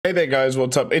Hey there guys,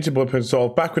 what's up? It's your boy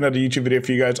Ampadu, back with another YouTube video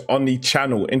for you guys on the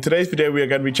channel. In today's video, we are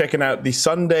going to be checking out the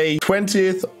Sunday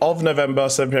 20th of November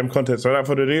 7 PM content. So without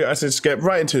further ado, let's just get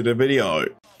right into the video.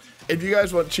 If you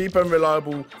guys want cheap and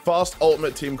reliable, fast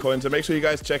ultimate team coins, then make sure you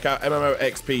guys check out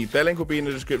MMOXP. Their link will be in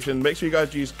the description. Make sure you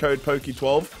guys use code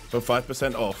POKE12 for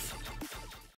 5% off.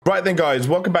 Right then guys,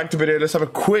 welcome back to the video. Let's have a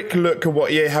quick look at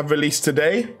what EA have released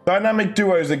today. Dynamic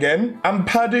duos again,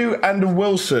 Ampadu and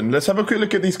Wilson. Let's have a quick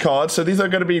look at these cards. So these are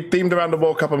going to be themed around the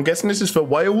World Cup. I'm guessing this is for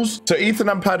Wales. So Ethan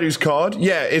Ampadu's card,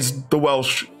 yeah, is the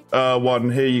Welsh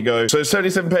one. Here you go. So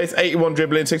 77 pace, 81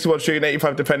 dribbling, 61 shooting,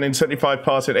 85 defending, 75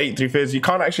 passing, 83 fizz. You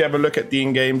can't actually have a look at the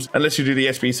in-games unless you do the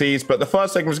SBCs, but the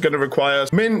first segment is going to require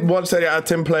min 130 out of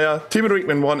 10 player, team of the week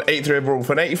min 1, 83 overall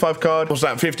for an 85 card. What's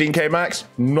that, 15k max?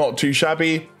 Not too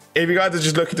shabby. If you guys are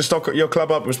just looking to stock your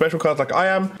club up with special cards like I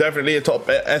am, definitely a top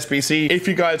SBC. If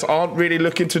you guys aren't really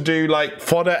looking to do like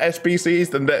fodder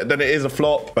SBCs, then it is a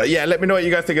flop. But yeah, let me know what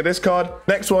you guys think of this card.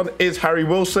 Next one is Harry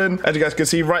Wilson. As you guys can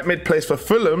see, right mid plays for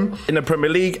Fulham in the Premier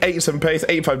League. 87 pace,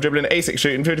 85 dribbling, 86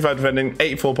 shooting, 55 defending,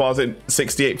 84 passing,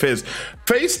 68 fizz.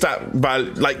 Face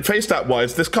stat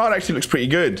wise, this card actually looks pretty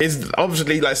good. It's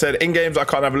obviously, like I said, in games I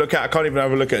can't have a look at. I can't even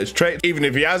have a look at his traits, even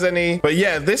if he has any. But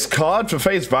yeah, this card for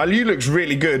face value looks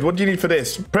really good. What do you need for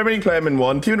this? Premier League player min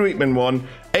 1, team of the week min 1,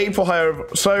 84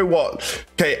 higher. So what?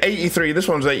 Okay, 83. This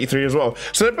one's 83 as well.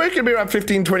 So they're both gonna be around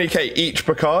 15-20k each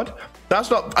per card. That's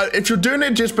not, if you're doing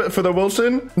it just for the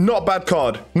Wilson, not a bad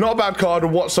card. Not a bad card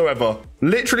whatsoever.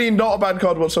 Literally not a bad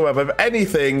card whatsoever. If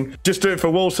anything, just do it for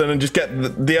Wilson and just get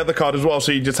the other card as well,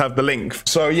 so you just have the link.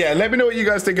 So yeah, let me know what you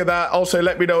guys think of that. Also,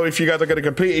 let me know if you guys are going to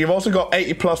complete it. You've also got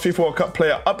 80 plus FIFA World Cup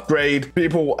player upgrade.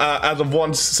 People as of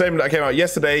once, same that came out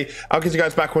yesterday. I'll get you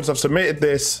guys back once I've submitted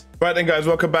this. Right then guys,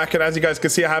 welcome back. And as you guys can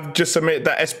see, I have just submitted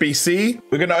that SBC.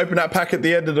 We're going to open that pack at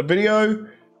the end of the video.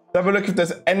 Have a look if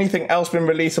there's anything else been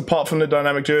released apart from the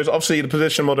dynamic duos. Obviously, the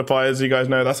position modifiers, you guys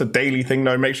know that's a daily thing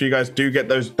though. Make sure you guys do get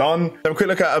those done. Have a quick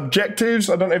look at objectives.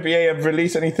 I don't know if EA have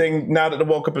released anything now that the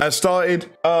World Cup has started.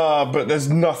 But there's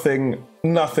nothing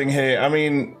here. I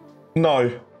mean,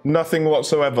 no, nothing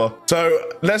whatsoever.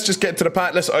 So let's just get to the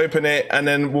pack. Let's open it and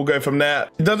then we'll go from there.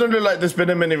 It doesn't look like there's been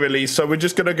a mini release, so we're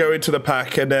just gonna go into the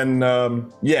pack and then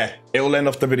yeah, it will end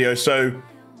off the video. So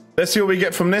let's see what we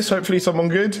get from this. Hopefully someone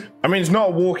good. I mean, it's not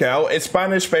a walkout. It's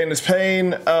Spanish. Spain is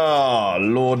Spain. Oh,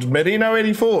 Lord. Merino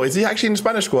 84. Is he actually in the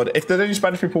Spanish squad? If there's any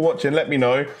Spanish people watching, let me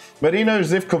know. Merino,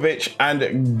 Zivkovic,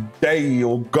 and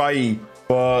Guy.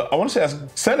 But I want to say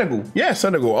that's Senegal. Yeah,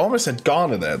 Senegal. I almost said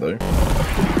Ghana there, though.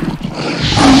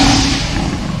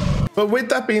 But with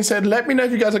that being said, let me know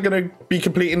if you guys are going to be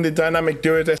completing the dynamic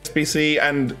duos SBC,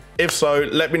 and if so,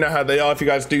 let me know how they are if you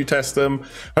guys do test them.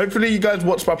 Hopefully you guys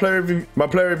watched my player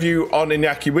review on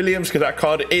Iñaki Williams, because that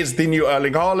card is the new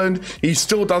Erling Haaland. He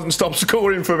still doesn't stop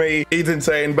scoring for me. He's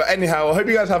insane. But anyhow, I hope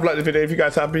you guys have liked the video. If you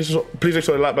guys have, please make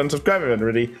sure to like button, subscribe if you haven't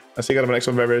already. I'll see you guys on the next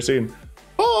one very, very soon.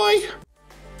 Bye.